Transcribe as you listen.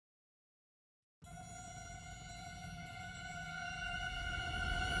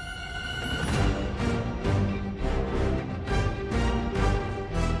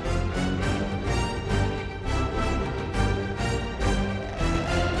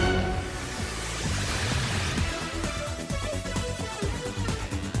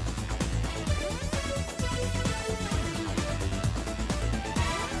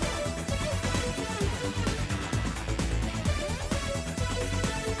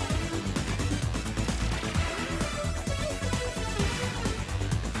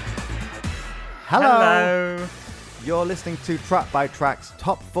Hello. You're listening to Track by Track's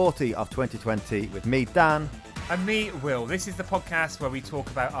Top 40 of 2020 with me, Dan. And me, Will. This is the podcast where we talk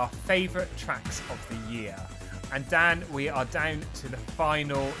about our favourite tracks of the year. And Dan, we are down to the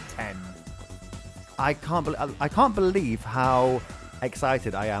final 10. I can't believe how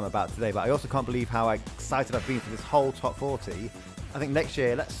excited I am about today, but I also can't believe how excited I've been for this whole Top 40. I think next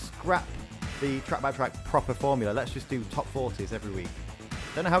year, let's scrap the Track by Track proper formula. Let's just do Top 40s every week.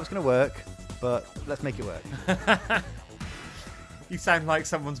 Don't know how it's going to work, but let's make it work. You sound like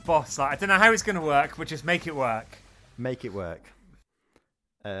someone's boss. Like, I don't know how it's going to work, but just make it work. Make it work.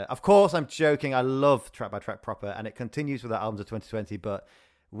 Of course, I'm joking. I love Track by Track proper, and it continues with our albums of 2020, but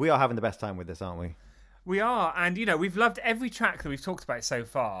we are having the best time with this, aren't we? We are, and you know, we've loved every track that we've talked about so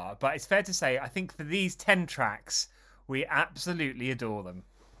far, but it's fair to say, I think for these 10 tracks, we absolutely adore them.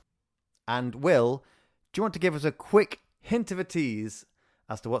 And Will, do you want to give us a quick hint of a tease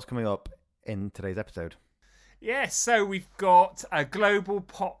as to what's coming up in today's episode? Yes, so we've got a global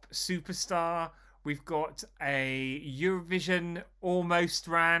pop superstar, we've got a Eurovision almost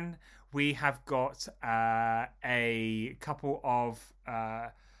ran, we have got a couple of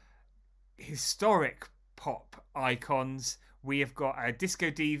historic pop icons, we have got a disco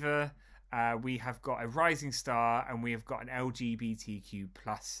diva, we have got a rising star, and we have got an LGBTQ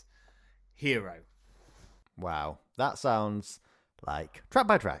plus hero. Wow, that sounds like Track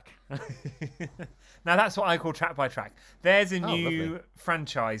by Track. Now that's what I call Track by Track. There's a new lovely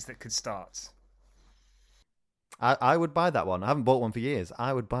franchise that could start. I would buy that one. I haven't bought one for years.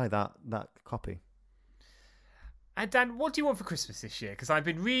 I would buy that copy. And Dan, what do you want for Christmas this year? Because I've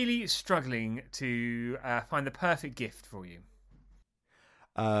been really struggling to find the perfect gift for you.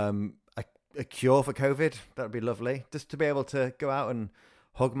 A cure for COVID. That would be lovely. Just to be able to go out and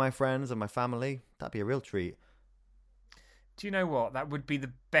hug my friends and my family. That'd be a real treat. Do you know what? That would be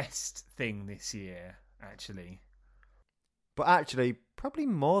the best thing this year, actually. But actually, probably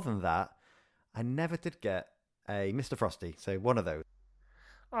more than that, I never did get a Mr. Frosty. So one of those.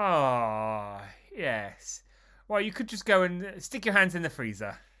 Oh, yes. Well, you could just go and stick your hands in the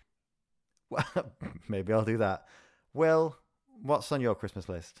freezer. Well, maybe I'll do that. Will, what's on your Christmas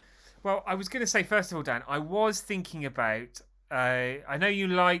list? Well, I was going to say, first of all, Dan, I was thinking about, I know you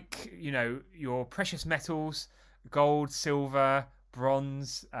like, you know, your precious metals, gold, silver,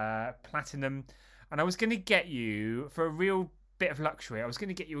 bronze, platinum, and I was going to get you, for a real bit of luxury, I was going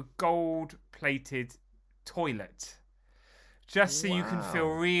to get you a gold-plated toilet, just so you can feel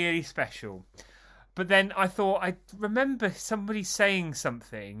really special. But then I thought, I remember somebody saying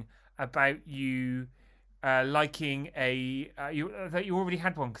something about you liking that you already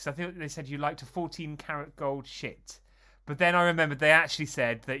had one, because I think they said you liked a 14-karat gold shit. But then I remembered they actually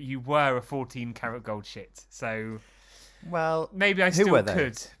said that you were a 14-karat gold shit. So, well, maybe I still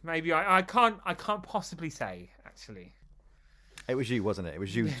could. Maybe I can't possibly say, actually. It was you, wasn't it? It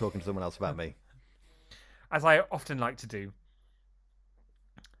was you talking to someone else about me. As I often like to do.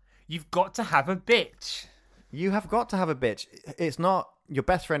 You've got to have a bitch. You have got to have a bitch. It's not, your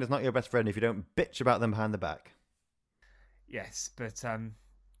best friend is not your best friend if you don't bitch about them behind the back. Yes, but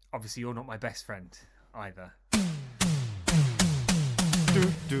obviously you're not my best friend either.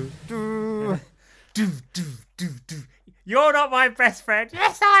 You're not my best friend.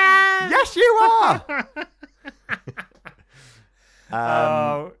 Yes, I am. Yes, you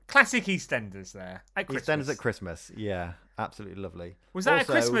are. Classic EastEnders there. At Christmas. EastEnders at Christmas. Yeah, absolutely lovely. Was that a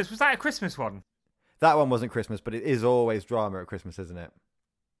Christmas? Was that a Christmas one? That one wasn't Christmas, but it is always drama at Christmas, isn't it?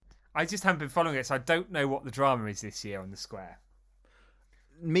 I just haven't been following it, so I don't know what the drama is this year on the square.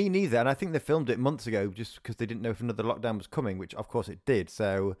 Me neither, and I think they filmed it months ago just because they didn't know if another lockdown was coming, which of course it did.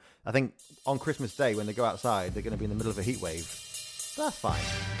 So I think on Christmas Day when they go outside, they're going to be in the middle of a heat wave. That's fine.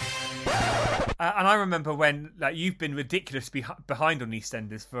 And I remember when you've been ridiculously behind on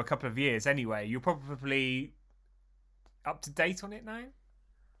EastEnders for a couple of years anyway. You're probably up to date on it now?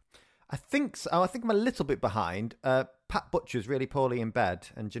 I think so. I think I'm a little bit behind. Pat Butcher's really poorly in bed,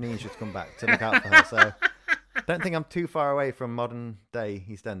 and Janine's just come back to look out for her, so don't think I'm too far away from modern day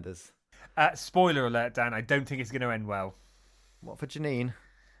EastEnders. Spoiler alert, Dan, I don't think it's going to end well. What for Janine?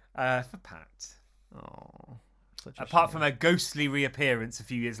 For Pat. Oh, apart from a ghostly reappearance a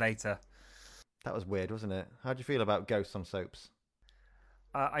few years later. That was weird, wasn't it? How do you feel about ghosts on soaps?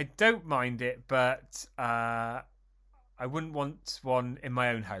 I don't mind it, but I wouldn't want one in my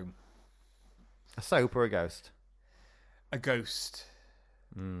own home. A soap or a ghost? A ghost.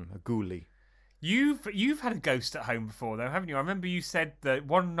 A ghoulie. You've had a ghost at home before, though, haven't you? I remember you said that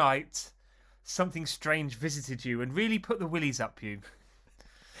one night something strange visited you and really put the willies up you.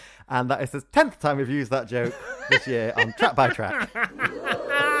 And that is the 10th time we've used that joke this year on Track by Track.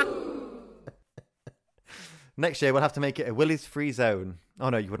 Next year we'll have to make it a Willie's free zone. Oh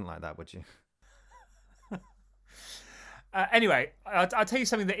no, you wouldn't like that, would you? Anyway, I'll tell you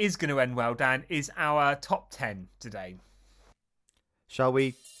something that is going to end well, Dan, is our top 10 today. Shall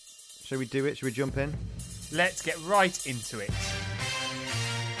we do it? Shall we jump in? Let's get right into it.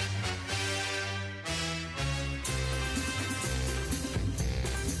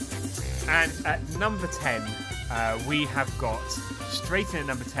 And at number 10, we have got, straight in at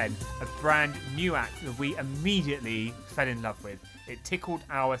number 10, a brand new act that we immediately fell in love with. It tickled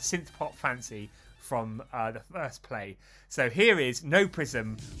our synth pop fancy from the first play. So here is No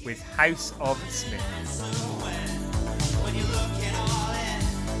Prism with House of Smith.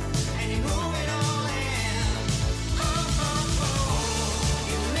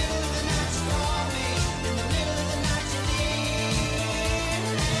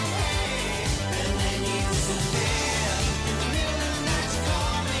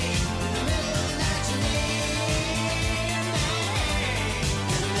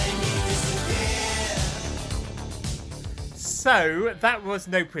 So that was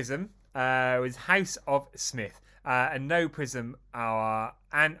No Prism. It was House of Smith. And No Prism are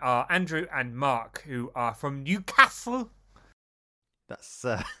Andrew and Mark, who are from Newcastle. That's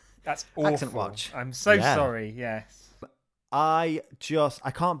awful. Accent watch. I'm so sorry. Yes. I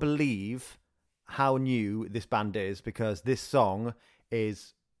can't believe how new this band is, because this song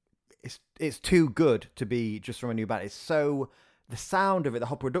is it's too good to be just from a new band. It's so, the sound of it, the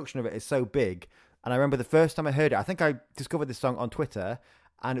whole production of it is so big. And I remember the first time I heard it, I think I discovered this song on Twitter,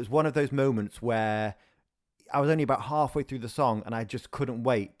 and it was one of those moments where I was only about halfway through the song and I just couldn't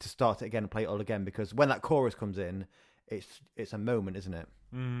wait to start it again and play it all again, because when that chorus comes in, it's a moment, isn't it?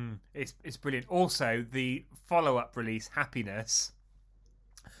 It's brilliant. Also, the follow-up release, Happiness,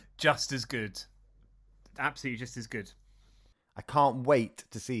 just as good. Absolutely just as good. I can't wait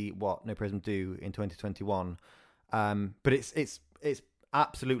to see what No Prism do in 2021. But it's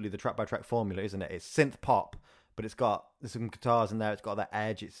absolutely the track-by-track formula, isn't it? It's synth pop, but there's some guitars in there. It's got that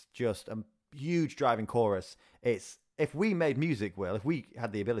edge. It's just a huge driving chorus. If we made music, Will, if we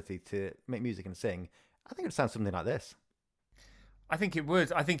had the ability to make music and sing, I think it would sound something like this. I think it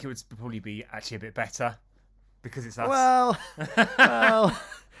would. I think it would probably be actually a bit better because it's us. Well,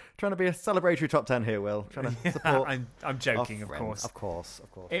 trying to be a celebratory top 10 here, Will. Trying to support. I'm joking, of course. Of course.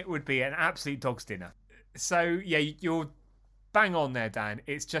 It would be an absolute dog's dinner. So yeah, you're bang on there, Dan.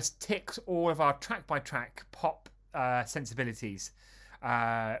 It just ticks all of our track-by-track pop sensibilities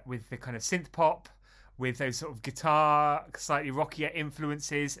with the kind of synth pop, with those sort of guitar, slightly rockier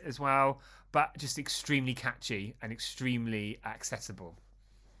influences as well, but just extremely catchy and extremely accessible.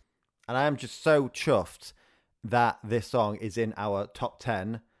 And I am just so chuffed that this song is in our top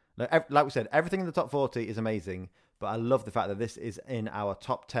 10. Like we said, everything in the top 40 is amazing, but I love the fact that this is in our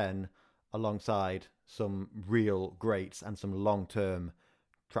top 10 alongside some real greats and some long-term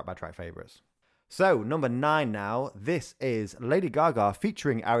track-by-track favourites. So, number 9 now. This is Lady Gaga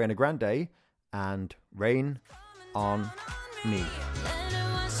featuring Ariana Grande and Rain on Me.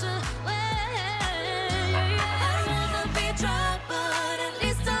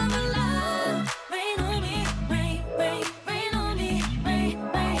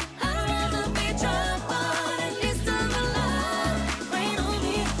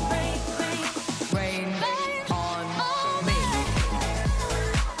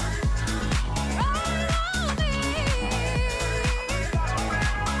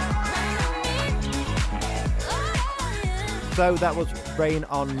 So that was Rain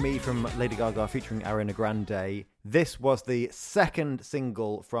on Me from Lady Gaga featuring Ariana Grande. This was the second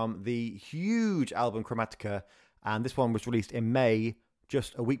single from the huge album Chromatica, and this one was released in May,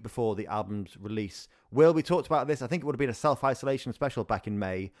 just a week before the album's release. Will, we talked about this. I think it would have been a self-isolation special back in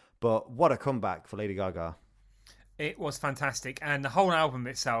May, but what a comeback for Lady Gaga. It was fantastic, and the whole album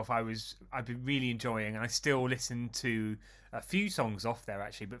itself I've been really enjoying, and I still listen to a few songs off there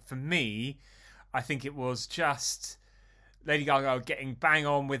actually, but for me, I think it was just Lady Gaga getting bang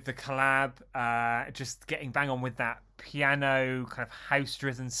on with the collab, just getting bang on with that piano kind of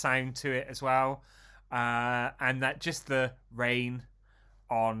house-driven sound to it as well, and that just the Rain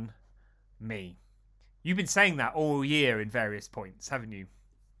on Me. You've been saying that all year in various points, haven't you?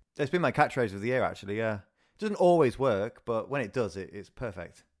 It's been my catchphrase of the year, actually, yeah. It doesn't always work, but when it does, it's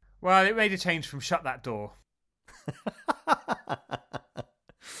perfect. Well, it made a change from Shut That Door.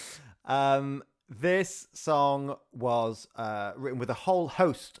 This song was written with a whole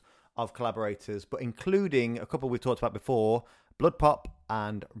host of collaborators, but including a couple we talked about before, Blood Pop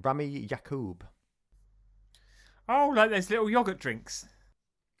and Rami Yacoub. Oh, like those little yogurt drinks.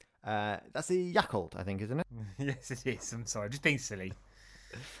 That's the Yakult, I think, isn't it? Yes, it is. I'm sorry, just being silly.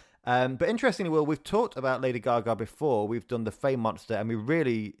 But interestingly, Will, we've talked about Lady Gaga before. We've done the Fame Monster, and we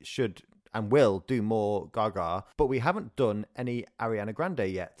really should and will do more Gaga, but we haven't done any Ariana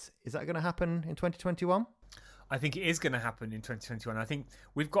Grande yet. Is that going to happen in 2021? I think it is going to happen in 2021. I think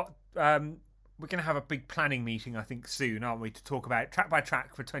we've got we're going to have a big planning meeting, I think, soon, aren't we, to talk about track by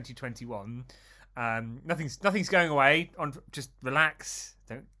track for 2021. Nothing's going away. Just relax.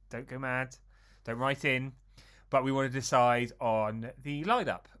 Don't go mad. Don't write in. But we want to decide on the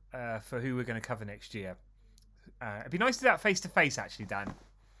lineup for who we're going to cover next year. It'd be nice to do that face to face, actually, Dan.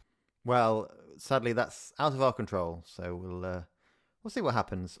 Well, sadly, that's out of our control. So we'll see what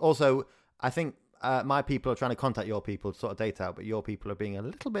happens. Also, I think my people are trying to contact your people to sort of date out, but your people are being a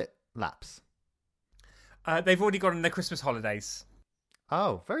little bit lax. They've already gone on their Christmas holidays.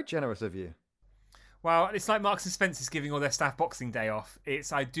 Oh, very generous of you. Well, it's like Marks and Spencer's giving all their staff Boxing Day off.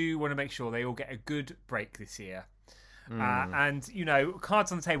 I do want to make sure they all get a good break this year. And,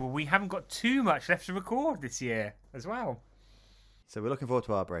 cards on the table, we haven't got too much left to record this year as well. So we're looking forward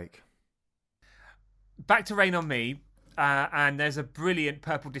to our break. Back to Rain on Me. And there's a brilliant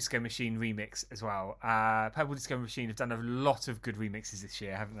Purple Disco Machine remix as well. Purple Disco Machine have done a lot of good remixes this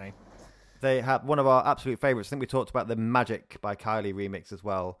year, haven't they? They have one of our absolute favourites. I think we talked about the Magic by Kylie remix as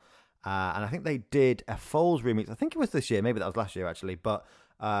well. And I think they did a Foles remix. I think it was this year. Maybe that was last year, actually. But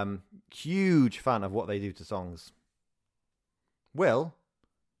huge fan of what they do to songs. Will,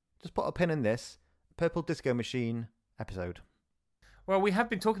 just put a pin in this Purple Disco Machine episode. Well, we have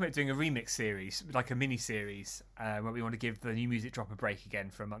been talking about doing a remix series, like a mini-series, where we want to give the new music drop a break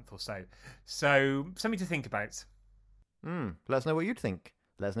again for a month or so. So, something to think about. Let us know what you'd think.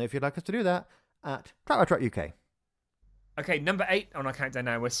 Let us know if you'd like us to do that at Track by Track UK. Okay, number 8 on our countdown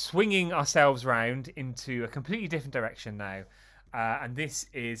now. We're swinging ourselves round into a completely different direction now. And this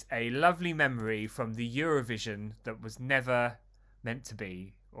is a lovely memory from the Eurovision that was never meant to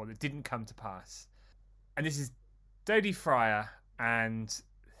be, or that didn't come to pass. And this is Dodie Fryer and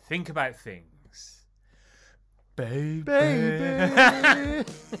Think About Things. Baby. Baby.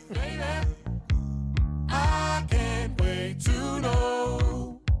 Baby, I can't wait to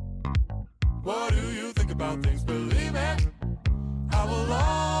know. What do you think about things? Believe it, I will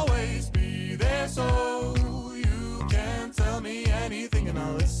always be there, so you can tell me anything and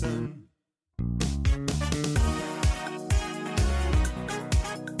I'll listen.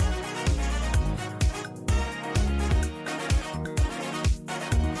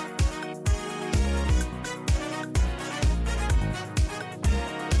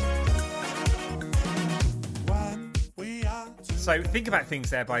 So, Think About Things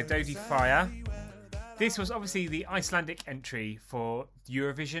there by Dodie Fryer. This was obviously the Icelandic entry for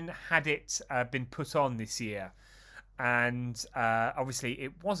Eurovision, had it been put on this year. And obviously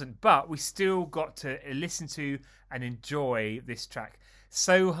it wasn't, but we still got to listen to and enjoy this track.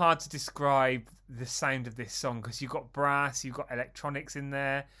 So hard to describe the sound of this song because you've got brass, you've got electronics in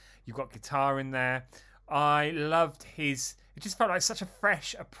there, you've got guitar in there. I loved it just felt like such a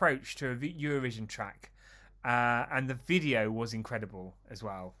fresh approach to a Eurovision track. And the video was incredible as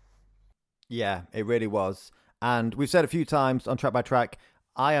well. Yeah, it really was. And we've said a few times on Track by Track,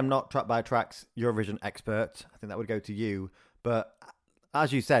 I am not Track by Track's Eurovision expert. I think that would go to you. But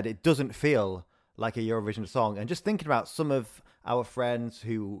as you said, it doesn't feel like a Eurovision song. And just thinking about some of our friends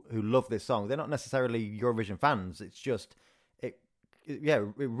who love this song, they're not necessarily Eurovision fans. It's just, it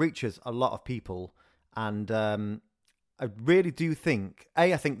reaches a lot of people. And I really do think,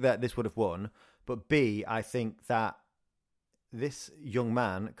 I think that this would have won. But B, I think that this young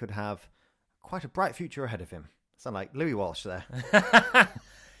man could have quite a bright future ahead of him. Sound like Louis Walsh there.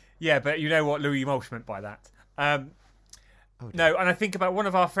 Yeah, but you know what Louis Walsh meant by that. No, and I think about one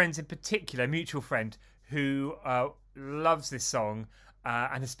of our friends in particular, a mutual friend, who loves this song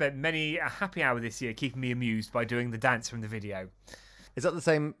and has spent many a happy hour this year keeping me amused by doing the dance from the video. Is that the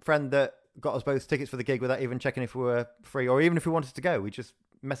same friend that got us both tickets for the gig without even checking if we were free or even if we wanted to go? We just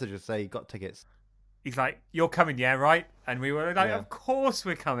messaged us, say, got tickets. He's like, you're coming, yeah, right? And we were like, Yeah. Of course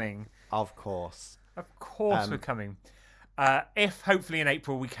we're coming. Of course. Of course we're coming. If hopefully in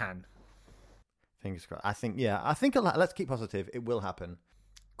April we can. Fingers crossed. I think let's keep positive. It will happen.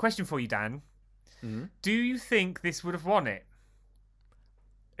 Question for you, Dan. Mm-hmm. Do you think this would have won it?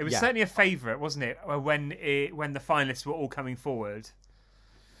 It was certainly a favourite, wasn't it? When the finalists were all coming forward.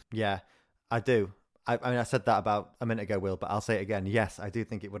 Yeah, I do. I mean, I said that about a minute ago, Will, but I'll say it again. Yes, I do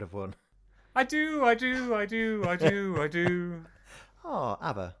think it would have won. I do. Oh,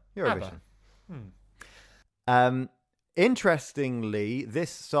 ABBA. Eurovision. ABBA. Interestingly, this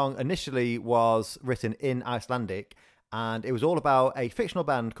song initially was written in Icelandic, and it was all about a fictional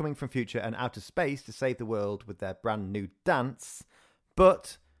band coming from future and outer space to save the world with their brand new dance.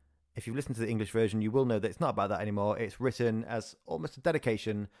 But if you've listened to the English version, you will know that it's not about that anymore. It's written as almost a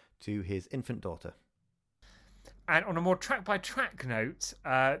dedication to his infant daughter. And on a more track-by-track note,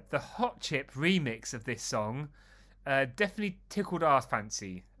 the Hot Chip remix of this song definitely tickled our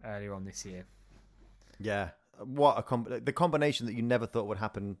fancy earlier on this year. Yeah, what the combination that you never thought would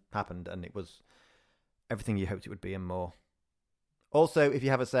happen happened, and it was everything you hoped it would be and more. Also, if you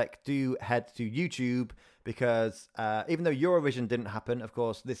have a sec, do head to YouTube, because even though Eurovision didn't happen, of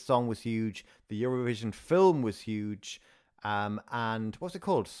course, this song was huge. The Eurovision film was huge. And what's it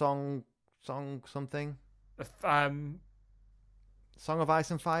called? Song something? Song of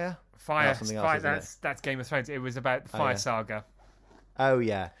Ice and Fire? Fire. No, something else, that's Game of Thrones. It was about the Fire Saga. Oh,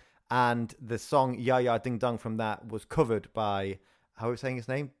 yeah. And the song Ya Ya Ding Dong from that was covered by, how are we saying his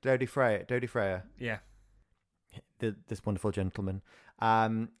name? Dodi Freya. Yeah. This wonderful gentleman.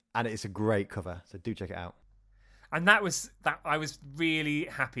 And it's a great cover, so do check it out. And I was really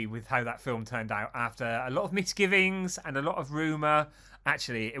happy with how that film turned out after a lot of misgivings and a lot of rumour.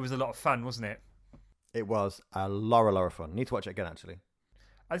 Actually, it was a lot of fun, wasn't it? It was a lot of fun. Need to watch it again, actually.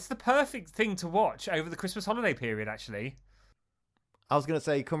 It's the perfect thing to watch over the Christmas holiday period, actually. I was going to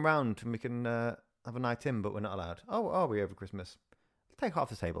say, come round and we can have a night in, but we're not allowed. Oh, are we over Christmas? Take half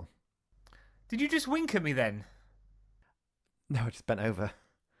the table. Did you just wink at me then? No, I just bent over.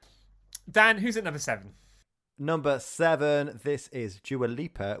 Dan, who's at number 7? Number 7, this is Dua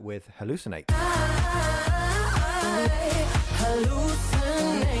Lipa with Hallucinate. I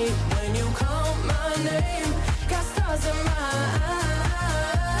hallucinate when you call my name. Got stars in my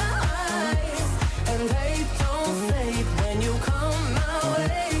eyes, and they don't fade when you come my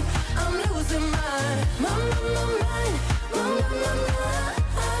way. I'm losing my mind.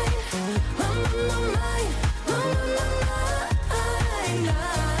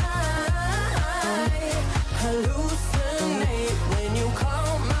 Hallucinate when you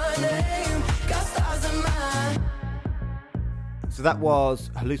call my name. Got stars in my. So that was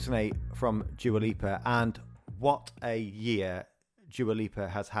Hallucinate from Dua Lipa, and what a year Dua Lipa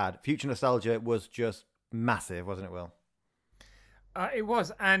has had. Future Nostalgia was just massive, wasn't it, Will? It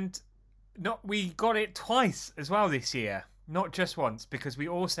was, and we got it twice as well this year, not just once, because we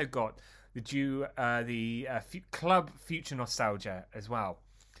also got the Club Future Nostalgia as well,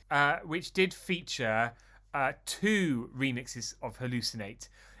 which did feature 2 remixes of Hallucinate.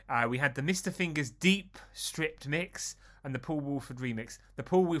 We had the Mr. Fingers Deep stripped mix and the Paul Woolford remix. The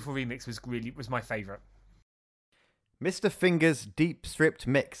Paul Woolford remix was my favourite. Mr. Fingers Deep Stripped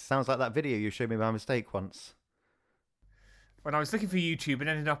Mix. Sounds like that video you showed me by mistake once. When I was looking for YouTube and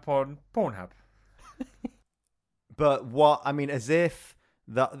ended up on Pornhub. But as if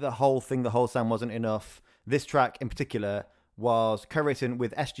the whole sound wasn't enough. This track in particular was co-written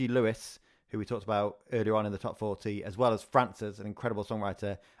with S.G. Lewis, who we talked about earlier on in the top 40, as well as Frances, an incredible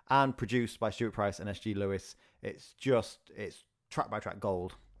songwriter, and produced by Stuart Price and S.G. Lewis. It's track by track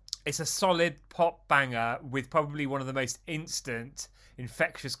gold. It's a solid pop banger with probably one of the most instant,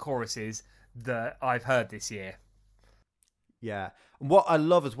 infectious choruses that I've heard this year. Yeah. And what I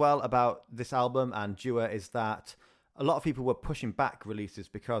love as well about this album and Dua is that a lot of people were pushing back releases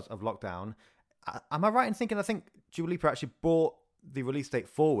because of lockdown. Am I right in thinking, I think Dua Lipa actually brought the release date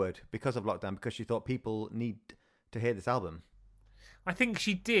forward because of lockdown, because she thought people need to hear this album? I think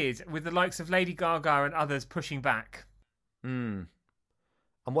she did, with the likes of Lady Gaga and others pushing back. And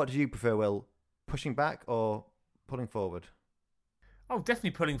what do you prefer, Will? Pushing back or pulling forward? Oh, definitely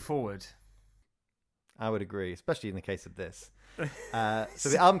pulling forward. I would agree, especially in the case of this. So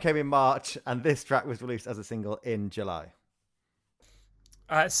the album came in March, and this track was released as a single in July.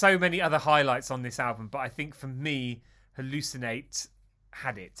 So many other highlights on this album, but I think for me, Hallucinate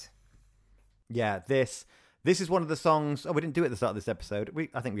had it. Yeah, this is one of the songs. Oh, we didn't do it at the start of this episode.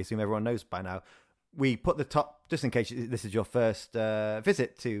 I think we assume everyone knows by now. We put the top, just in case this is your first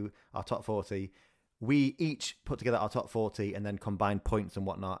visit to our top 40. We each put together our top 40 and then combined points and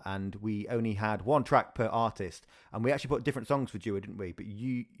whatnot. And we only had 1 track per artist. And we actually put different songs for Dua, didn't we? But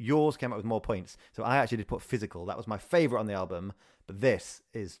yours came out with more points. So I actually did put Physical. That was my favourite on the album. But this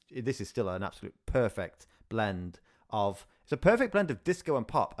is still an absolute perfect blend of... It's a perfect blend of disco and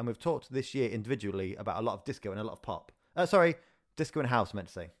pop. And we've talked this year individually about a lot of disco and a lot of pop. Disco and house, I meant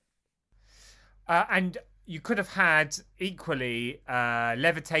to say. And you could have had equally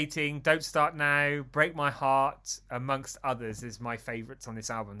Levitating, Don't Start Now, Break My Heart, amongst others, as my favourites on this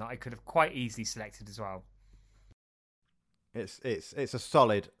album that I could have quite easily selected as well. It's a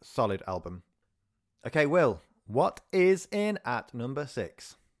solid album. Okay, Will, what is in at number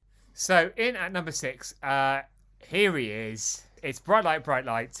 6? So in at number 6, here he is. It's Bright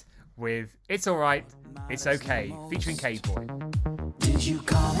Light with It's Alright, It's Okay, featuring Cage Boy. Did Did you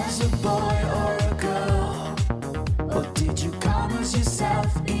come as a boy or a girl? Or did you come as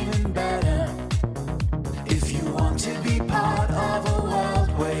yourself, even better? If you want to be part of a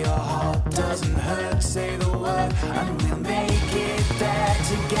world where your heart doesn't hurt, say the word and we'll make it there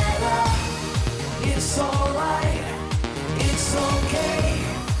together. It's alright, it's okay.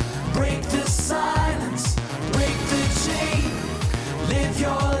 Break the silence, break the chain. Live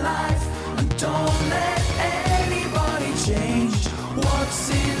your life and don't let anybody change what's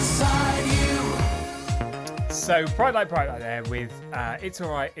inside you. So Bright Light there with It's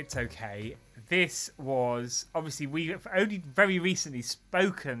Alright, It's Okay. This was, obviously, we've only very recently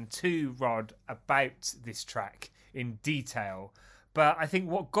spoken to Rod about this track in detail. But I think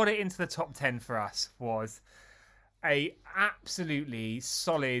what got it into the top 10 for us was a absolutely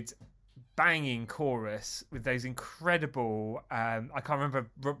solid, banging chorus with those incredible, I can't remember,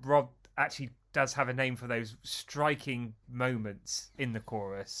 Rod actually does have a name for those striking moments in the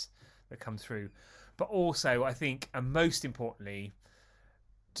chorus that come through. But also, I think, and most importantly,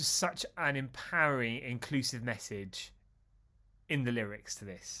 just such an empowering, inclusive message in the lyrics to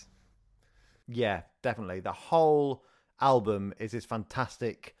this. Yeah, definitely. The whole album is this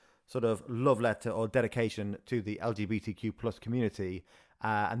fantastic sort of love letter or dedication to the LGBTQ plus community.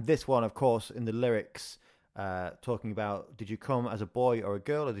 And this one, of course, in the lyrics, talking about, did you come as a boy or a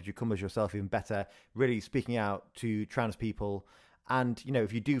girl, or did you come as yourself, even better? Really speaking out to trans people. And, you know,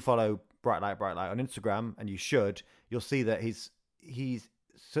 if you do follow Bright Light on Instagram, and you should, you'll see that he's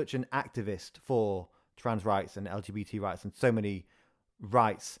such an activist for trans rights and LGBT rights and so many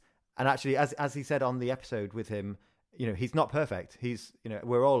rights. And actually, as he said on the episode with him, you know, he's not perfect. He's, you know,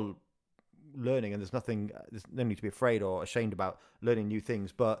 we're all learning, and there's no need to be afraid or ashamed about learning new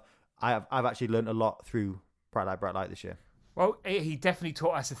things. But I've actually learned a lot through Bright Light this year. Well, he definitely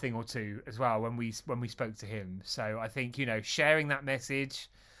taught us a thing or two as well when we spoke to him. So I think, you know, sharing that message,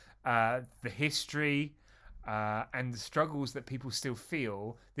 the history, and the struggles that people still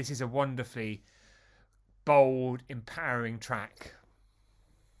feel, this is a wonderfully bold, empowering track.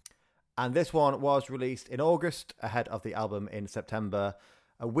 And this one was released in August, ahead of the album in September,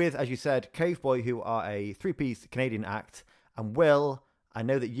 with, as you said, Cave Boy, who are a three-piece Canadian act. And Will, I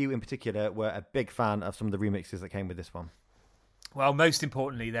know that you in particular were a big fan of some of the remixes that came with this one. Well, most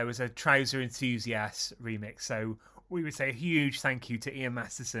importantly, there was a Trouser Enthusiast remix. So we would say a huge thank you to Ian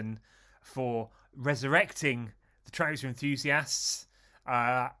Masterson for resurrecting the Trouser Enthusiasts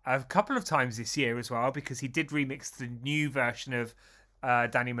a couple of times this year as well, because he did remix the new version of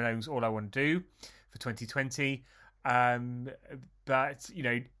Danny Malone's All I Want to Do for 2020. But, you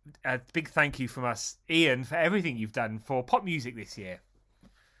know, a big thank you from us, Ian, for everything you've done for pop music this year.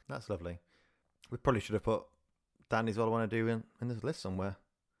 That's lovely. We probably should have put Danny's All I Want to Do in this list somewhere.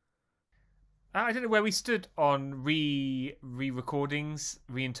 I don't know where we stood on re-recordings,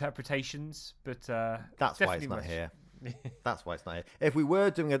 reinterpretations, but that's why it's not here. That's why it's not here. If we were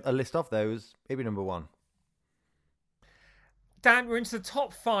doing a list of those, it'd be number one. Dan, we're into the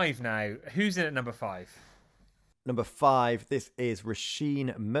top 5 now. Who's in at number 5? Number 5, this is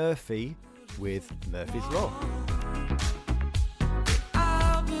Roisin Murphy with Murphy's Law.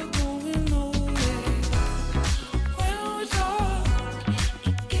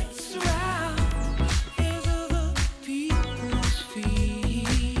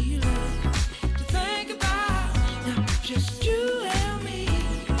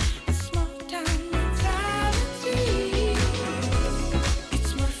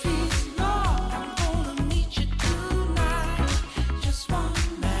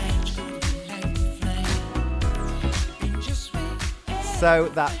 So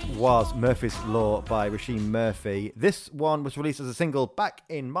that was Murphy's Law by Roisin Murphy. This one was released as a single back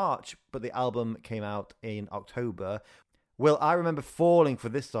in March, but the album came out in October. Will, I remember falling for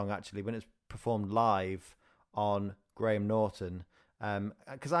this song actually when it's performed live on Graham Norton,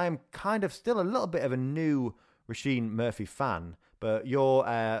 because I am kind of still a little bit of a new Roisin Murphy fan, but you're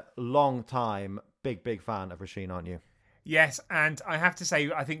a long time big fan of Roisin, aren't you? Yes, and I have to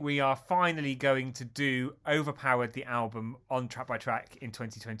say, I think we are finally going to do Overpowered the album on Track by Track in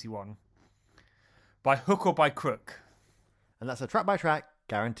 2021. By hook or by crook. And that's a track by track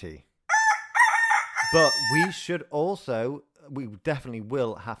guarantee. But we definitely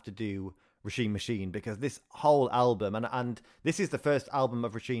will have to do Roisin Machine, because this whole album, and this is the first album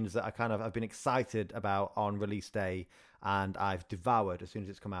of Roisin's that I've been excited about on release day, and I've devoured as soon as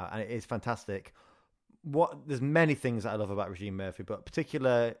it's come out, and it is fantastic. There's many things that I love about Roisin Murphy, but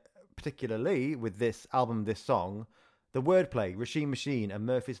particularly with this album, this song, the wordplay, Roisin Machine and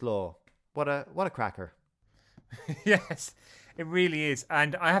Murphy's Law. What a cracker. Yes, it really is.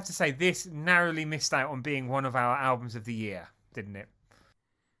 And I have to say, this narrowly missed out on being one of our albums of the year, didn't it?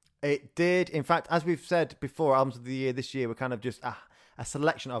 It did. In fact, as we've said before, albums of the year this year were kind of just a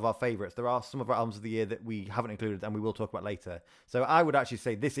selection of our favourites. There are some of our albums of the year that we haven't included and we will talk about later. So I would actually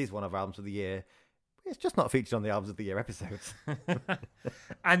say this is one of our albums of the year. It's just not featured on the albums of the year episodes.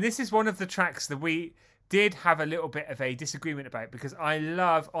 And this is one of the tracks that we did have a little bit of a disagreement about, because I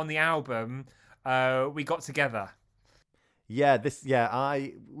love on the album We Got Together. Yeah,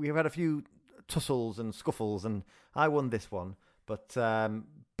 we've had a few tussles and scuffles, and I won this one.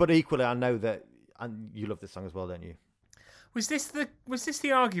 But equally, I know that, and you love this song as well, don't you? Was this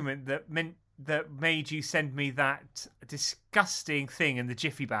the argument that made you send me that disgusting thing in the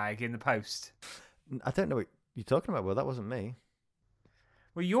jiffy bag in the post? I don't know what you're talking about, Will. That wasn't me.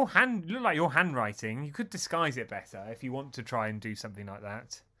 Well, you look like your handwriting. You could disguise it better if you want to try and do something like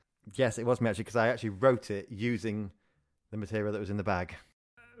that. Yes, it was me actually, because I actually wrote it using the material that was in the bag.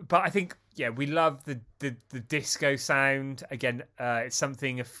 But I think, we love the disco sound. Again, it's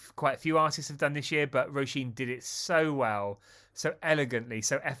something quite a few artists have done this year, but Roisin did it so well, so elegantly,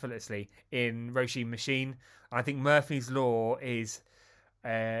 so effortlessly in Roisin Machine. I think Murphy's Law is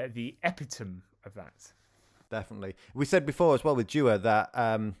the epitome of that. Definitely. We said before as well with Dua that,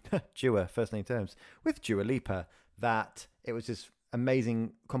 Dua, first name terms, with Dua Lipa, that it was this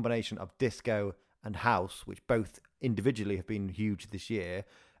amazing combination of disco and house, which both individually have been huge this year.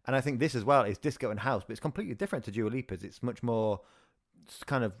 And I think this as well is disco and house, but it's completely different to Dua Lipa's. It's much more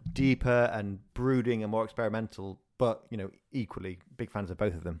kind of deeper and brooding and more experimental, but, equally big fans of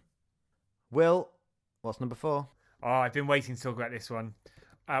both of them. Will, what's number 4? Oh, I've been waiting to talk about this one.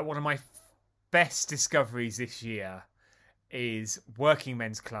 One of my best discoveries this year is Working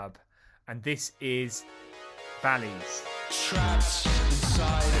Men's Club, and this is Valleys. Trapped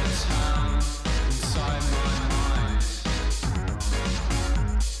inside a town, inside my mind.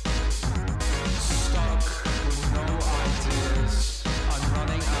 Stuck with no ideas, I'm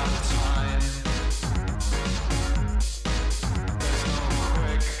running out of time. There's no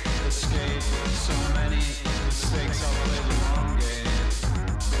quick escape, so many mistakes, I'll play the long game.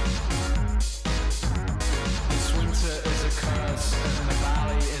 This winter is a curse, and the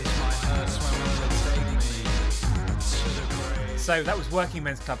valley is my hearse. When will it take me to the grave? So that was Working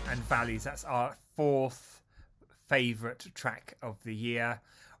Men's Club and Valleys. That's our 4th favourite track of the year.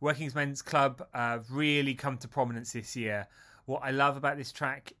 Working Men's Club really come to prominence this year. What I love about this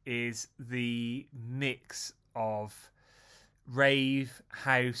track is the mix of rave,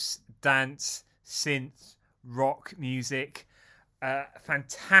 house, dance, synth, rock music.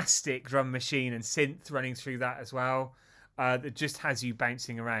 Fantastic drum machine and synth running through that as well. That just has you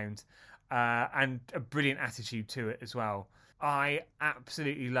bouncing around. And a brilliant attitude to it as well. I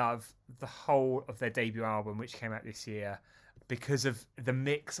absolutely love the whole of their debut album, which came out this year, because of the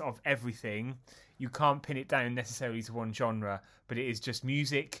mix of everything. You can't pin it down necessarily to one genre, but it is just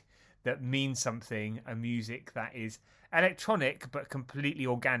music that means something, and music that is electronic but completely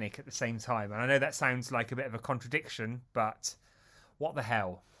organic at the same time. And I know that sounds like a bit of a contradiction, but what the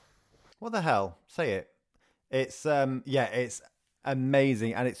hell? What the hell? Say it. It's it's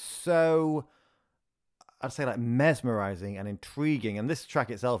amazing, and it's so, I'd say, like, mesmerizing and intriguing. And this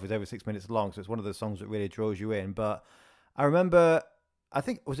track itself is over 6 minutes long, so it's one of those songs that really draws you in. But I remember, I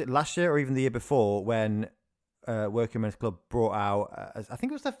think, was it last year or even the year before, when Working Men's Club brought out, I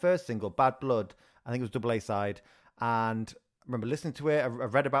think it was their first single, Bad Blood. I think it was double A side. And I remember listening to it. I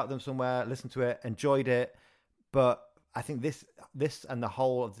read about them somewhere, listened to it, enjoyed it. But I think this and the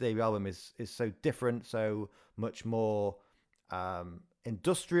whole of the debut album is so different, so much more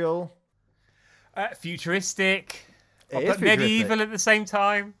industrial. Futuristic, It is medieval at the same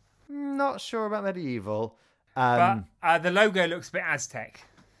time. Not sure about medieval. But the logo looks a bit Aztec.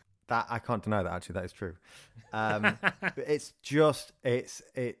 That I can't deny that, actually. That is true. But it's just it's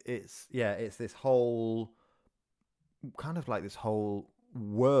this whole kind of like this whole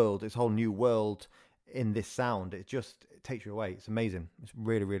world, this whole new world in this sound. It takes you away. It's amazing. It's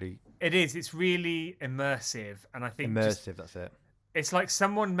really, really. It is. It's really immersive, and I think immersive. That's it. It's like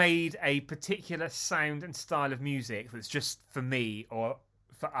someone made a particular sound and style of music that's just for me or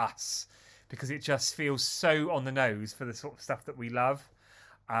for us, because it just feels so on the nose for the sort of stuff that we love.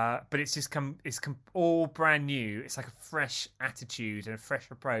 But it's just all brand new. It's like a fresh attitude and a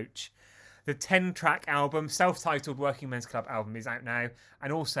fresh approach. The 10-track album, self-titled Working Men's Club album, is out now.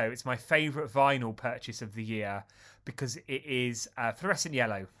 And also, it's my favourite vinyl purchase of the year because it is Fluorescent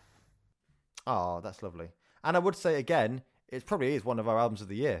Yellow. Oh, that's lovely. And I would say again, it probably is one of our albums of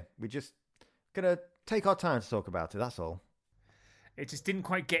the year. We're just going to take our time to talk about it, that's all. It just didn't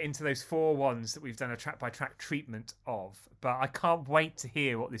quite get into those 4 ones that we've done a track-by-track treatment of. But I can't wait to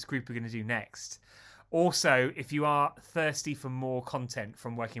hear what this group are going to do next. Also, if you are thirsty for more content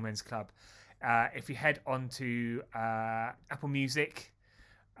from Working Men's Club, if you head onto Apple Music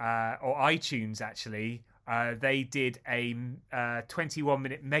or iTunes, actually, they did a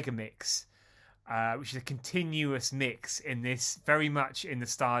 21-minute mega mix, which is a continuous mix in this, very much in the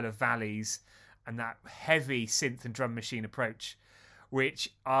style of Valleys and that heavy synth and drum machine approach,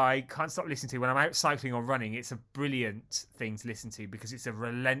 which I can't stop listening to when I'm out cycling or running. It's a brilliant thing to listen to because it's a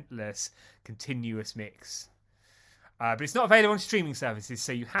relentless, continuous mix. But it's not available on streaming services,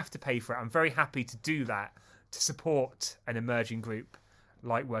 so you have to pay for it. I'm very happy to do that to support an emerging group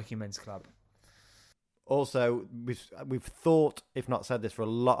like Working Men's Club. Also, we've thought, if not said this, for a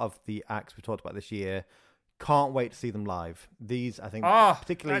lot of the acts we talked about this year. Can't wait to see them live. These, I think,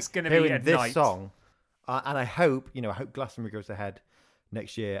 particularly that's gonna hearing be a this night. song, and I hope Glastonbury goes ahead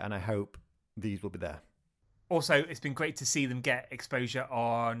next year, and I hope these will be there. Also, it's been great to see them get exposure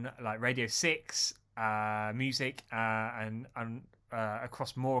on like Radio 6, music, and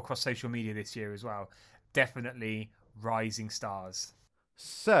across social media this year as well. Definitely rising stars.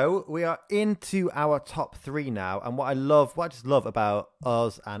 So we are into our top 3 now, and what I just love about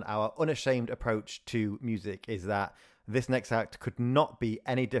us and our unashamed approach to music is that this next act could not be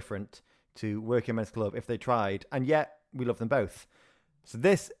any different to Working Men's Club if they tried, and yet we love them both. So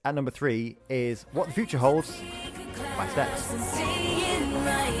this, at number 3, is What the Future Holds by Steps.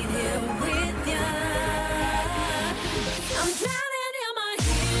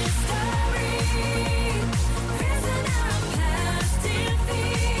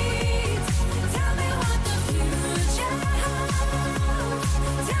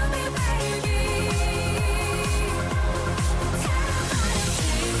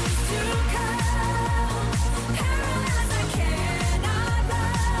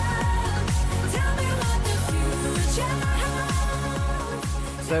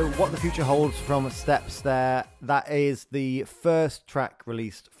 So What the Future Holds from Steps there. That is the first track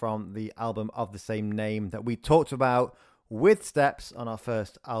released from the album of the same name that we talked about with Steps on our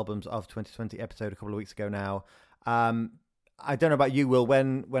first Albums of 2020 episode a couple of weeks ago now. I don't know about you, Will,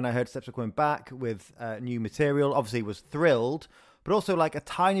 when I heard Steps were coming back with new material, obviously was thrilled, but also like a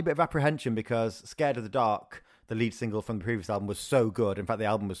tiny bit of apprehension because Scared of the Dark, the lead single from the previous album, was so good. In fact, the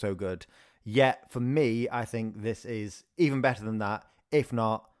album was so good. Yet, for me, I think this is even better than that, if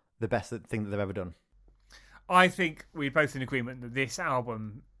not the best thing that they've ever done. I think we're both in agreement that this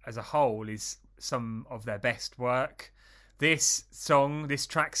album as a whole is some of their best work. This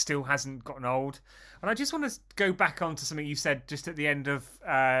track still hasn't gotten old. And I just want to go back onto something you said just at the end of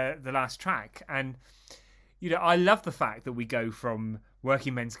the last track. And, I love the fact that we go from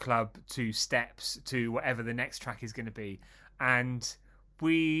Working Men's Club to Steps to whatever the next track is going to be. And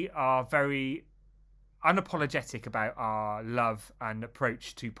we are very unapologetic about our love and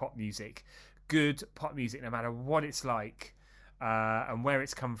approach to pop music. Good pop music, no matter what it's like and where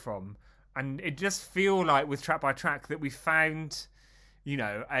it's come from. And it just feel like with Track by Track that we found,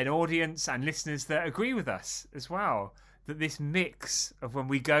 an audience and listeners that agree with us as well. That this mix of when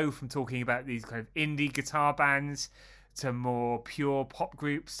we go from talking about these kind of indie guitar bands to more pure pop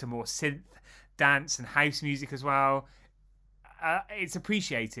groups to more synth, dance and house music as well, it's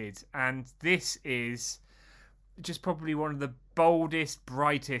appreciated. And this is just probably one of the boldest,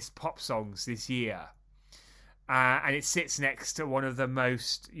 brightest pop songs this year. And it sits next to one of the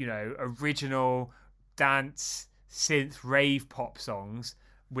most, original dance, synth, rave pop songs,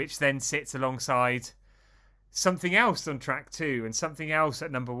 which then sits alongside something else on track 2 and something else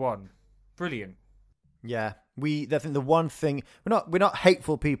at number 1. Brilliant. Yeah, I think the one thing, we're not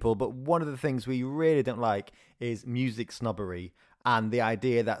hateful people, but one of the things we really don't like is music snobbery and the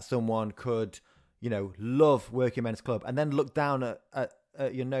idea that someone could, love Working Men's Club and then look down at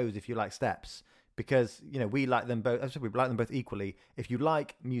your nose if you like Steps. Because, we like them both. We like them both equally. If you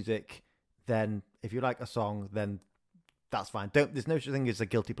like music, then if you like a song, then that's fine. There's no such thing as a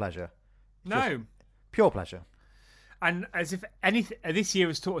guilty pleasure. No. Just pure pleasure. And as if anything this year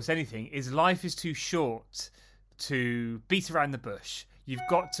has taught us anything, is life is too short to beat around the bush. You've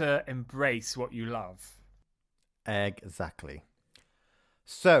got to embrace what you love. Exactly.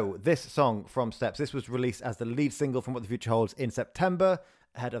 So this song from Steps, this was released as the lead single from What the Future Holds in September,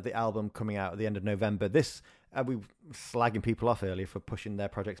 ahead of the album coming out at the end of November. This, we were slagging people off earlier for pushing their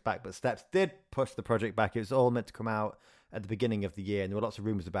projects back, but Steps did push the project back. It was all meant to come out at the beginning of the year, and there were lots of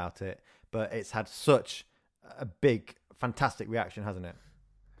rumours about it, but it's had such a big, fantastic reaction, hasn't it?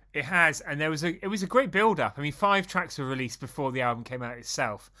 It has, and it was a great build-up. I mean, 5 tracks were released before the album came out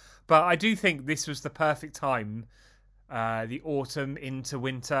itself, but I do think this was the perfect time, the autumn into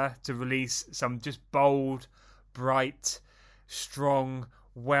winter, to release some just bold, bright, strong,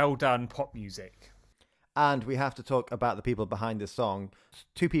 well-done pop music. And we have to talk about the people behind this song.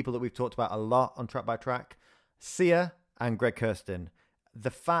 Two people that we've talked about a lot on Track by Track, Sia and Greg Kurstin.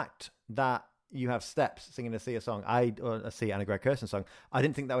 The fact that you have Steps singing a Sia song, or a Sia and a Greg Kurstin song, I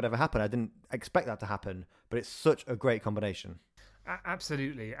didn't think that would ever happen. I didn't expect that to happen, but it's such a great combination.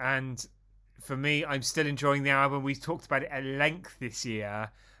 Absolutely. And for me, I'm still enjoying the album. We've talked about it at length this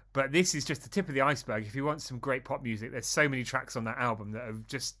year, but this is just the tip of the iceberg. If you want some great pop music, there's so many tracks on that album that are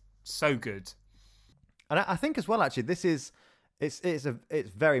just so good. And I think as well, actually, it's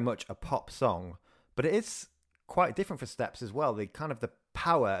very much a pop song, but it is quite different for Steps as well. The kind of the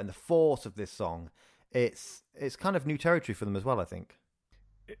power and the force of this song, it's kind of new territory for them as well, I think.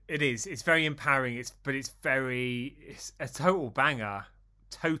 It is. It's very empowering. It's a total banger.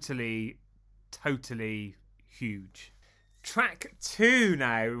 Totally huge. Track 2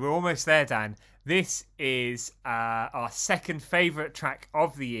 now. We're almost there, Dan. This is our second favourite track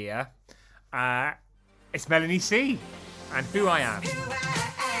of the year. It's Melanie C and Who I Am.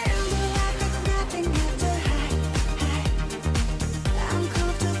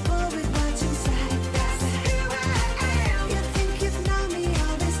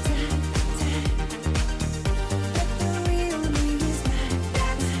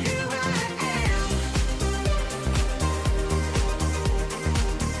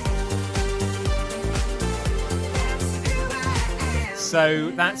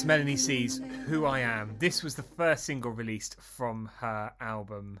 So that's Melanie C's Who I Am. This was the first single released from her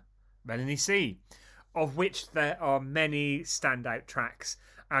album, Melanie C, of which there are many standout tracks.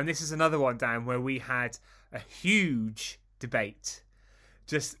 And this is another one, Dan, where we had a huge debate.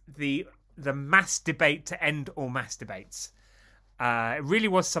 Just the mass debate to end all mass debates. It really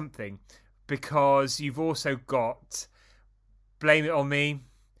was something, because you've also got Blame It On Me,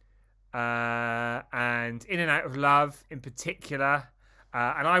 and In and Out of Love in particular.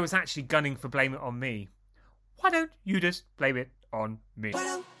 And I was actually gunning for Blame It On Me. Why don't you just blame it on me? Why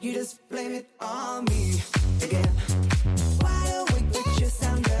don't you just blame it on me again? Why don't we get you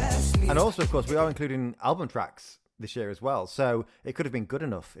sound asleep? And also, of course, we are including album tracks this year as well. So it could have been Good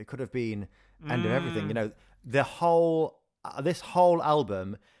Enough. It could have been End of Everything. You know, this whole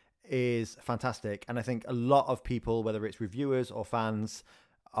album is fantastic. And I think a lot of people, whether it's reviewers or fans,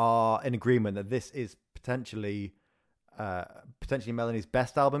 are in agreement that this is potentially Melanie's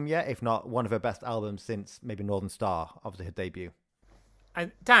best album yet, if not one of her best albums since maybe Northern Star, obviously her debut.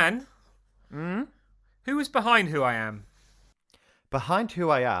 And Dan, who was behind Who I Am? Behind Who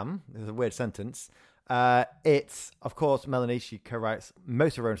I Am, there's a weird sentence. It's, of course, Melanie. She co-writes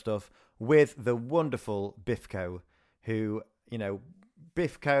most of her own stuff with the wonderful Bifco, who, you know,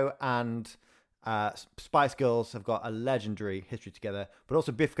 Bifco and Spice Girls have got a legendary history together. But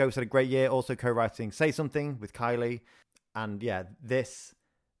also Bifco's had a great year, also co-writing Say Something with Kylie. And yeah, this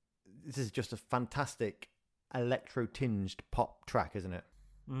is just a fantastic electro-tinged pop track, isn't it?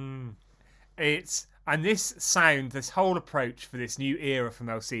 And this sound, this whole approach for this new era for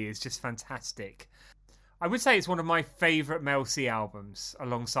Mel C is just fantastic. I would say it's one of my favourite Mel C albums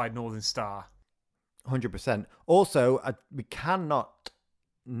alongside Northern Star. 100%. Also, we cannot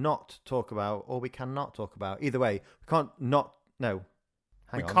not talk about, or we cannot talk about, either way, we can't not, no.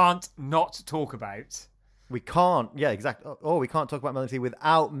 We can't not talk about. We can't, yeah, exactly. Or we can't talk about Melanie C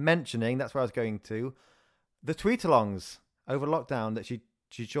without mentioning, that's where I was going to, the tweet-alongs over lockdown that she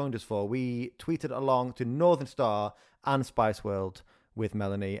joined us for. We tweeted along to Northern Star and Spice World with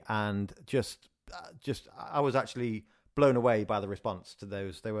Melanie, and just I was actually blown away by the response to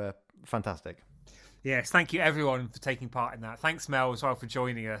those. They were fantastic. Yes, thank you everyone for taking part in that. Thanks, Mel, as well, for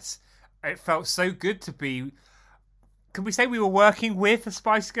joining us. It felt so good to be... Can we say we were working with a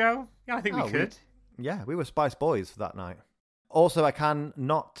Spice Girl? Yeah, I think we could. We were Spice Boys for that night. Also, I can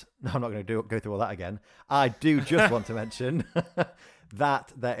not... No, I'm not going to go through all that again. I do just want to mention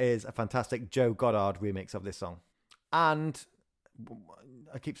that there is a fantastic Joe Goddard remix of this song. And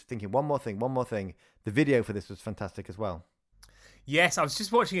I keep thinking, one more thing. The video for this was fantastic as well. Yes, I was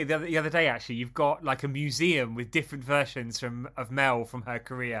just watching it the other day, actually. You've got like a museum with different versions of Mel from her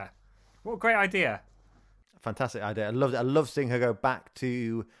career. What a great idea. Fantastic idea. I loved it. I love seeing her go back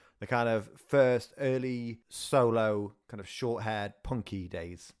to the kind of first early solo, kind of short-haired, punky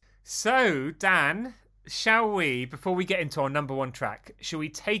days. So, Dan, shall we, before we get into our number one track, shall we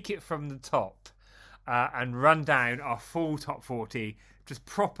take it from the top and run down our full top 40, just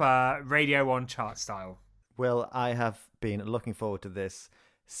proper Radio 1 chart style? Well, I have been looking forward to this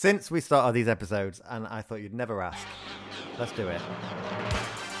since we started these episodes, and I thought you'd never ask. Let's do it.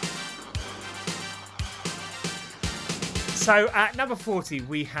 So at number 40,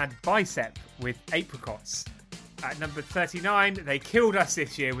 we had Bicep with Apricots. At number 39, they killed us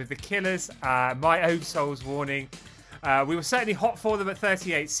this year with The Killers, My Own Soul's Warning. We were certainly hot for them at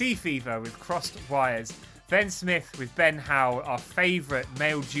 38, Sea Fever with Crossed Wires. Ben Smith with Ben Howell, our favourite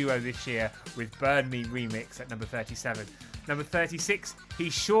male duo this year, with Burn Me Remix at number 37. Number 36,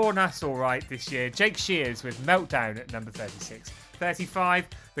 He's Shorn Us Alright this year, Jake Shears with Meltdown at number 36. 35,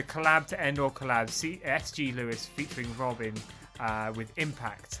 the collab to end all collabs, SG Lewis featuring Robin with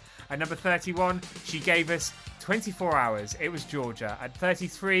Impact. At number 31, she gave us 24 Hours, it was Georgia. At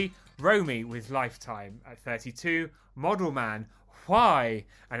 33, Romy with Lifetime. At 32, Model Man, Why?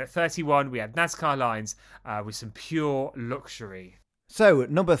 And at 31, we had NASCAR Lines with some Pure Luxury. So,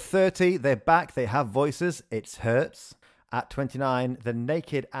 number 30, they're back, they have voices, it's Hurts. At 29, The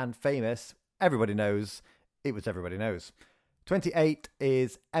Naked and Famous, Everybody Knows, it was Everybody Knows. 28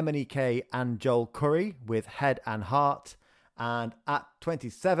 is MNEK and Joel Curry with Head and Heart. And at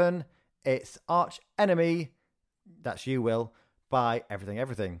 27, it's Arch Enemy, that's you, Will, by Everything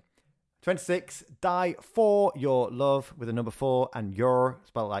Everything. 26, Die For Your Love with the number 4 and Your,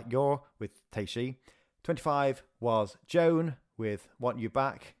 spelled like Your, with Teishi. 25 was Joan with Want You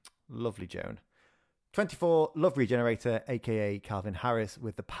Back, lovely Joan. 24, Love Regenerator, aka Calvin Harris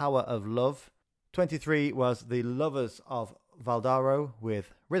with The Power of Love. 23 was The Lovers of Valdaro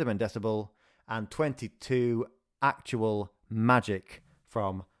with Rhythm and Decibel. And 22, Actual Magic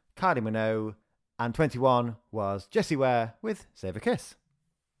from Kylie Minogue. And 21 was Jessie Ware with Save a Kiss.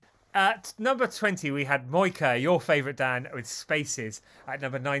 At number 20, we had Moika, your favourite, Dan, with Spaces. At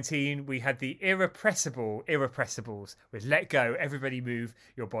number 19, we had the Irrepressibles with Let Go, Everybody Move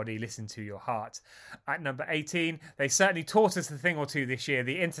Your Body, Listen to Your Heart. At number 18, they certainly taught us a thing or two this year,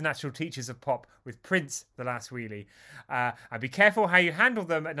 the International Teachers of Pop with Prince, The Last Wheelie. And be careful how you handle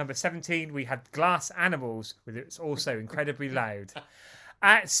them. At number 17, we had Glass Animals with It's Also Incredibly Loud.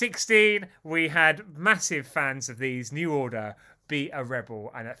 At 16, we had massive fans of these, New Order, Be a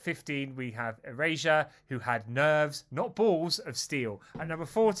Rebel. And at 15, we have Erasure, who had Nerves, Not Balls of Steel. At number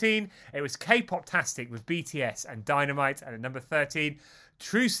 14, it was K-Pop-tastic with BTS and Dynamite. And at number 13,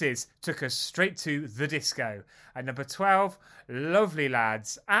 Truces took us straight to the disco. At number 12, Lovely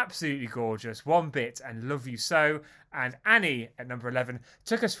Lads, absolutely gorgeous, One Bit and Love You So. And Annie, at number 11,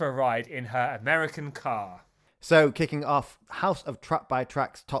 took us for a ride in her American car. So, kicking off House of Track by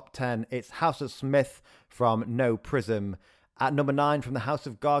Track's top 10, it's House of Smith from No Prism. At number 9 from the House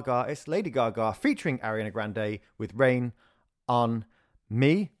of Gaga, it's Lady Gaga featuring Ariana Grande with Rain on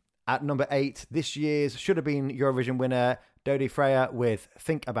Me. At number 8, this year's should have been Eurovision winner, Dodi Freya with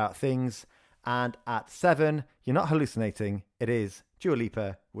Think About Things. And at 7, you're not hallucinating, it is Dua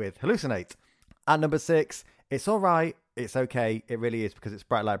Lipa with Hallucinate. At number 6, it's alright, it's okay, it really is, because it's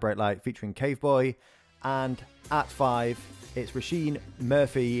Bright Light featuring Cave Boy. And at 5, it's Rasheen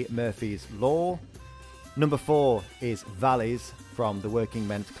Murphy's Law. Number 4 is Valleys from the Working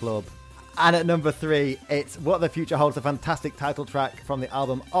Men's Club. And at number 3, it's What the Future Holds, a fantastic title track from the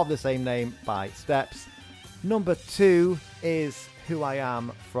album of the same name by Steps. Number 2 is Who I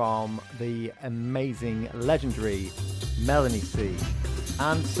Am from the amazing, legendary Melanie C.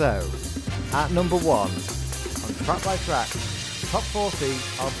 And so, at number 1, on Track by Track, Top 40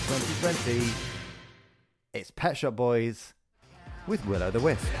 of 2020, it's Pet Shop Boys with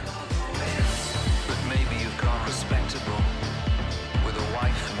Will-O-the-Wisp. But maybe you've gone respectable with a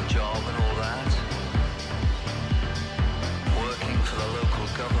wife and job and all that. Working for the local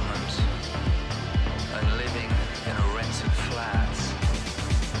government and living in a rented flat.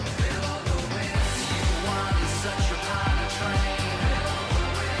 You wanted such a kind of train.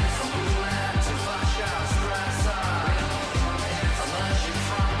 From Wuhan to Warsaw, Strasbourg. Emerging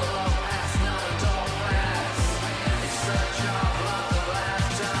from below past another door glass. In search of love of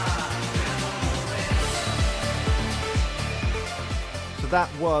laughter. So that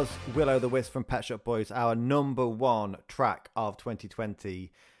was Will-O-the-Wisp from Pet Shop Boys, our number 1 track of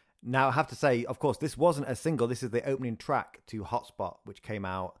 2020. Now, I have to say, of course, this wasn't a single. This is the opening track to Hotspot, which came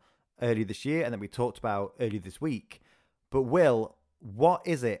out early this year and that we talked about early this week. But Will, what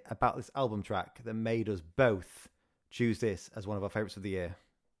is it about this album track that made us both choose this as one of our favourites of the year?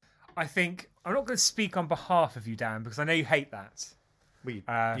 I think, I'm not going to speak on behalf of you, Dan, because I know you hate that. Well,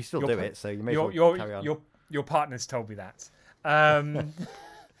 you still do it, so you may as well carry on. Your partner's told me that. But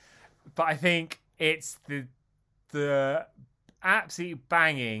I think it's the absolutely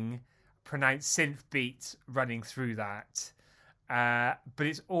banging pronounced synth beat running through that. But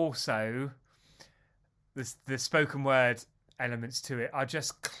it's also the spoken word elements to it are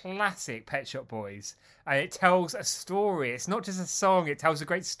just classic Pet Shop Boys. And it tells a story. It's not just a song, it tells a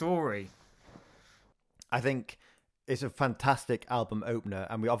great story. I think it's a fantastic album opener,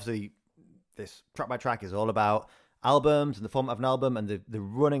 and we obviously this track by track is all about albums and the format of an album and the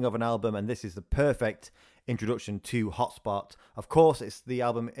running of an album, and this is the perfect introduction to Hotspot. Of course, the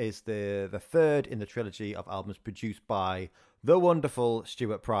album is the third in the trilogy of albums produced by the wonderful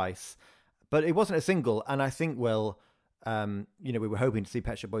Stuart Price, but it wasn't a single, and I think, Will, we were hoping to see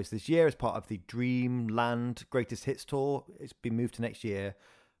Pet Shop Boys this year as part of the Dreamland Greatest Hits tour. It's been moved to next year,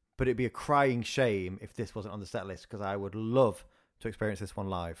 but it'd be a crying shame if this wasn't on the set list, because I would love to experience this one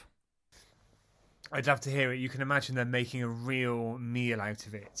live. I'd love to hear it. You can imagine them making a real meal out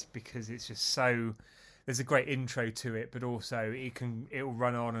of it, because it's just so... There's a great intro to it, but also it'll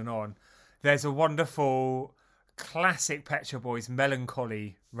run on and on. There's a wonderful classic Pet Shop Boys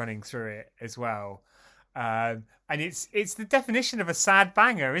melancholy running through it as well. And it's the definition of a sad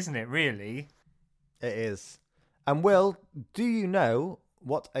banger, isn't it, really? It is. And Will, do you know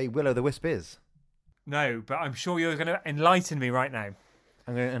what a Will-O-the-Wisp is? No, but I'm sure you're going to enlighten me right now.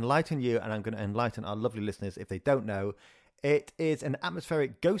 I'm going to enlighten you, and I'm going to enlighten our lovely listeners if they don't know. It is an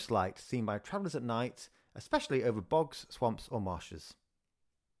atmospheric ghost light seen by travellers at night, especially over bogs, swamps or marshes.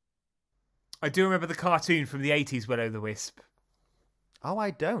 I do remember the cartoon from the 80s, Will-O-the-Wisp. Oh, I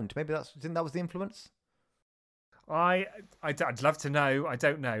don't. Maybe think that was the influence? I'd love to know. I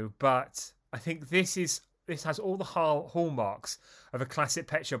don't know, but I think this has all the hallmarks of a classic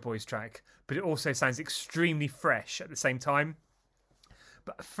Pet Shop Boys track, but it also sounds extremely fresh at the same time.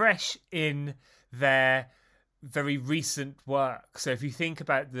 But fresh in their very recent work. So if you think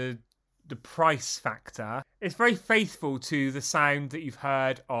about the price factor, it's very faithful to the sound that you've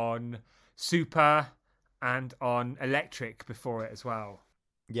heard on Super and on Electric before it as well.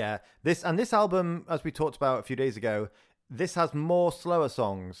 Yeah, this album, as we talked about a few days ago, this has more slower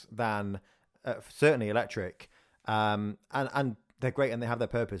songs than certainly Electric, and they're great and they have their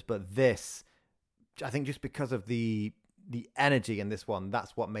purpose. But this, I think, just because of the energy in this one,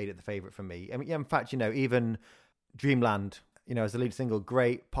 that's what made it the favourite for me. I mean, in fact, even Dreamland, as the lead single,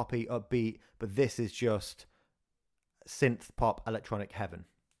 great, poppy, upbeat, but this is just synth pop electronic heaven.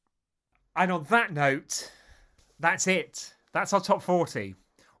 And on that note, that's it. That's our top 40.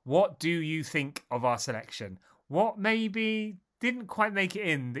 What do you think of our selection? What maybe didn't quite make it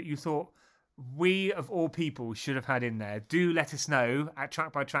in that you thought we, of all people, should have had in there? Do let us know at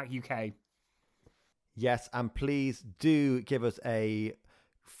Track by Track UK. Yes, and please do give us a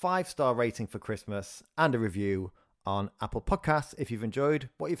 5-star rating for Christmas and a review on Apple Podcasts if you've enjoyed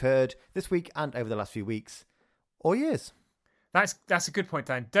what you've heard this week and over the last few weeks or years. That's a good point,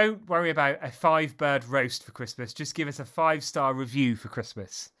 Dan. Don't worry about a 5-bird roast for Christmas. Just give us a 5-star review for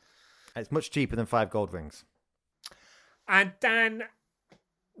Christmas. It's much cheaper than 5 gold rings. And Dan,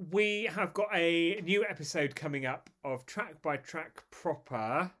 we have got a new episode coming up of Track by Track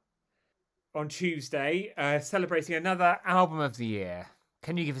Proper on Tuesday, celebrating another album of the year.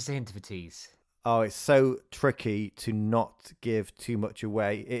 Can you give us a hint of a tease? Oh, it's so tricky to not give too much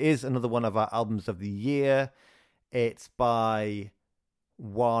away. It is another one of our albums of the year. It's by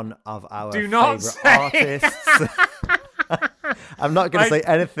one of our favourite artists. I'm not going to say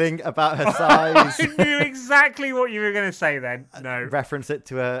anything about her size. I knew exactly what you were going to say then. No. Reference it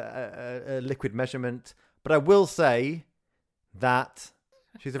to a liquid measurement. But I will say that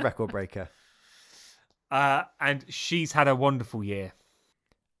she's a record breaker. And she's had a wonderful year.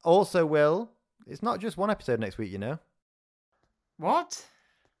 Also, Will, it's not just one episode next week, What?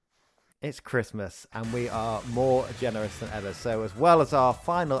 It's Christmas, and we are more generous than ever. So as well as our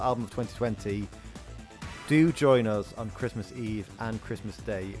final album of 2020, do join us on Christmas Eve and Christmas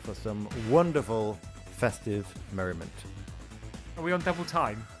Day for some wonderful festive merriment. Are we on double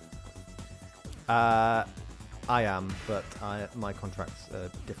time? I am, but my contract's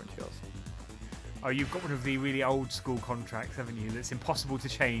different to yours. Oh, you've got one of the really old school contracts, haven't you? That's impossible to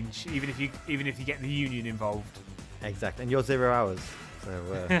change, even if you get the union involved. Exactly, and you're 0 hours,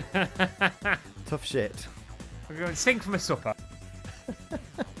 so tough shit. We're going to sing from a supper.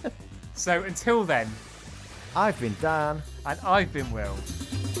 So until then, I've been Dan, and I've been Will.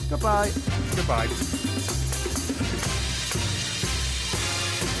 Goodbye. Goodbye.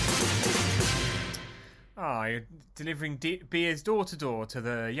 You're delivering beers door to door to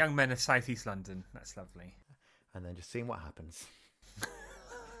the young men of South East London. That's lovely. And then just seeing what happens.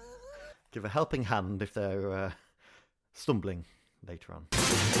 Give a helping hand if they're stumbling later on.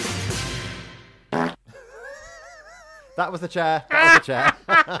 That was the chair. What's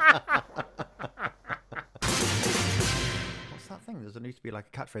that thing? Does it need to be like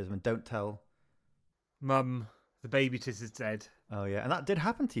a catchphrase? And don't tell. Mum, the baby tis is dead. Oh yeah, and that did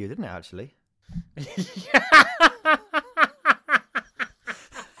happen to you, didn't it? Actually. Yeah.